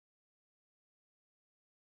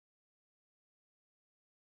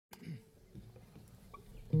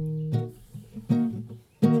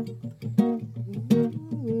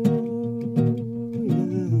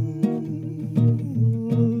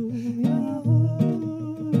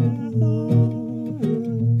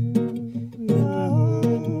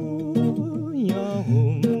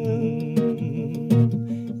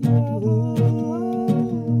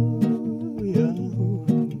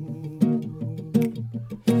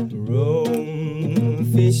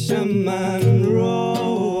Fisherman,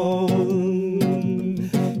 row,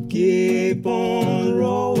 keep on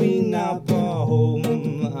rowing up home.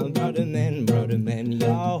 Brother man,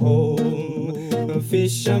 you're home.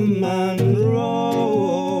 Fisherman,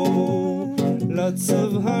 row, lots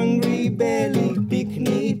of hungry belly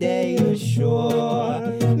picnic day ashore.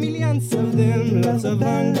 Millions of them, lots of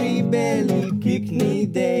hungry belly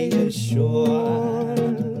picnic day ashore.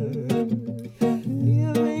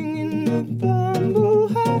 Living in a bamboo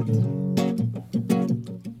hut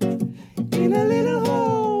in a little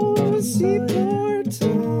old seaport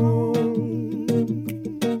town.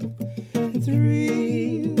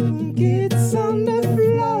 3 kids on the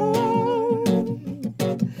floor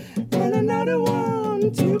and another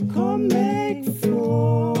one to come make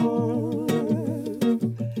 4.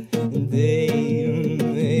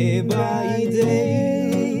 Day by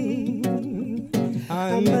day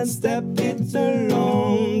I must step it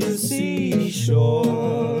along the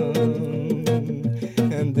seashore,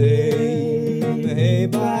 and day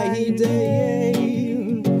by day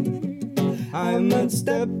I must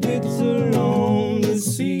step it along the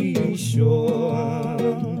seashore.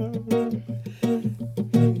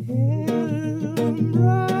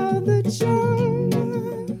 Brother John,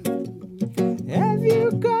 have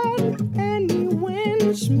you got any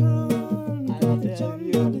Wenchman? Brother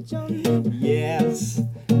John, yes,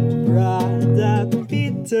 Brother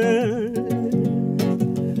Peter,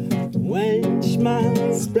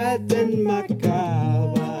 Wenchman spread and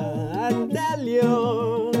macabre, I tell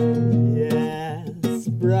you, yes,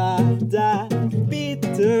 Brother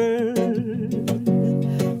Peter,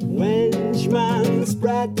 Wenchman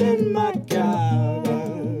spread and macabre.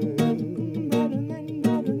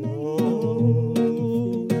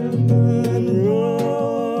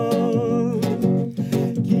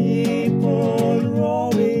 Keep on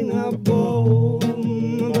rowing up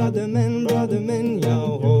home. Brother man,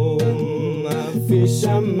 you're home.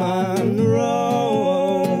 Fisherman,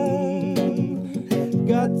 row,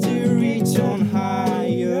 got to reach on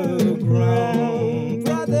higher ground.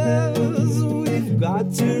 Brothers, we've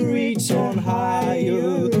got to reach on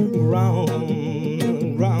higher ground.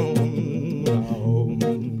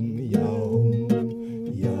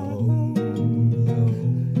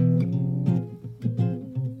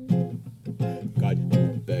 Got to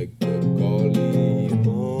beg the collie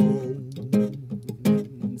on,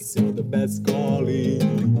 sell the best collie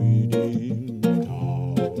within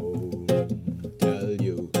town. Tell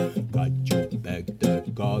you, got to beg the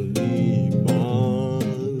collie on,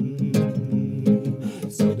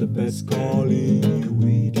 sell the best collie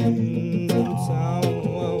within town.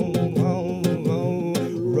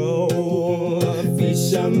 Row,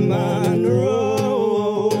 fisherman,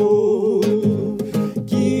 row,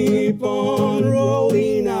 keep on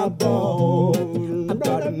rolling a boat.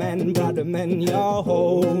 Brother man, you're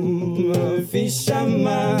home.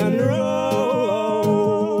 Fisherman,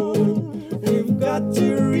 row, we've got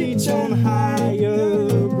to reach on higher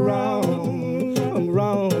ground.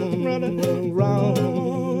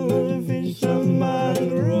 Fisherman,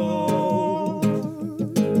 row,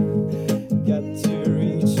 got to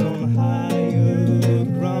reach on higher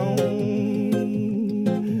ground.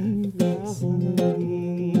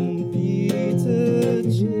 Peter,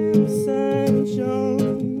 James, and John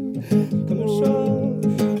come ashore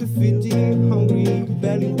to feed the hungry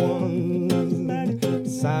belly ones.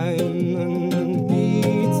 Simon,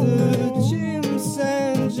 Peter, James,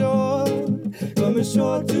 and John come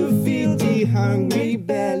ashore to feed the hungry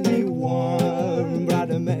belly one.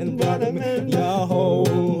 Brother man, you're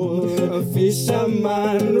home.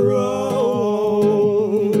 Fisherman, row,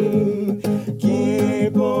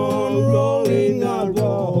 keep on rolling a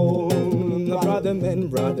roll. Brother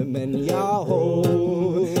man, you're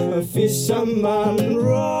home. Fisherman,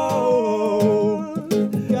 row,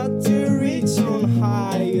 got to reach on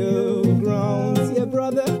higher ground. Yeah,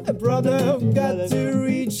 brother, got to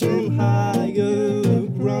reach on higher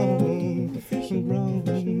ground. Fisherman,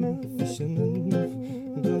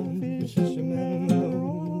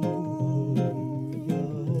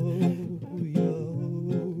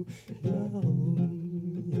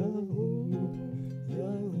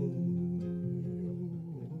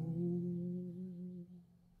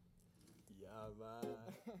 yeah,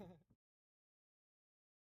 man.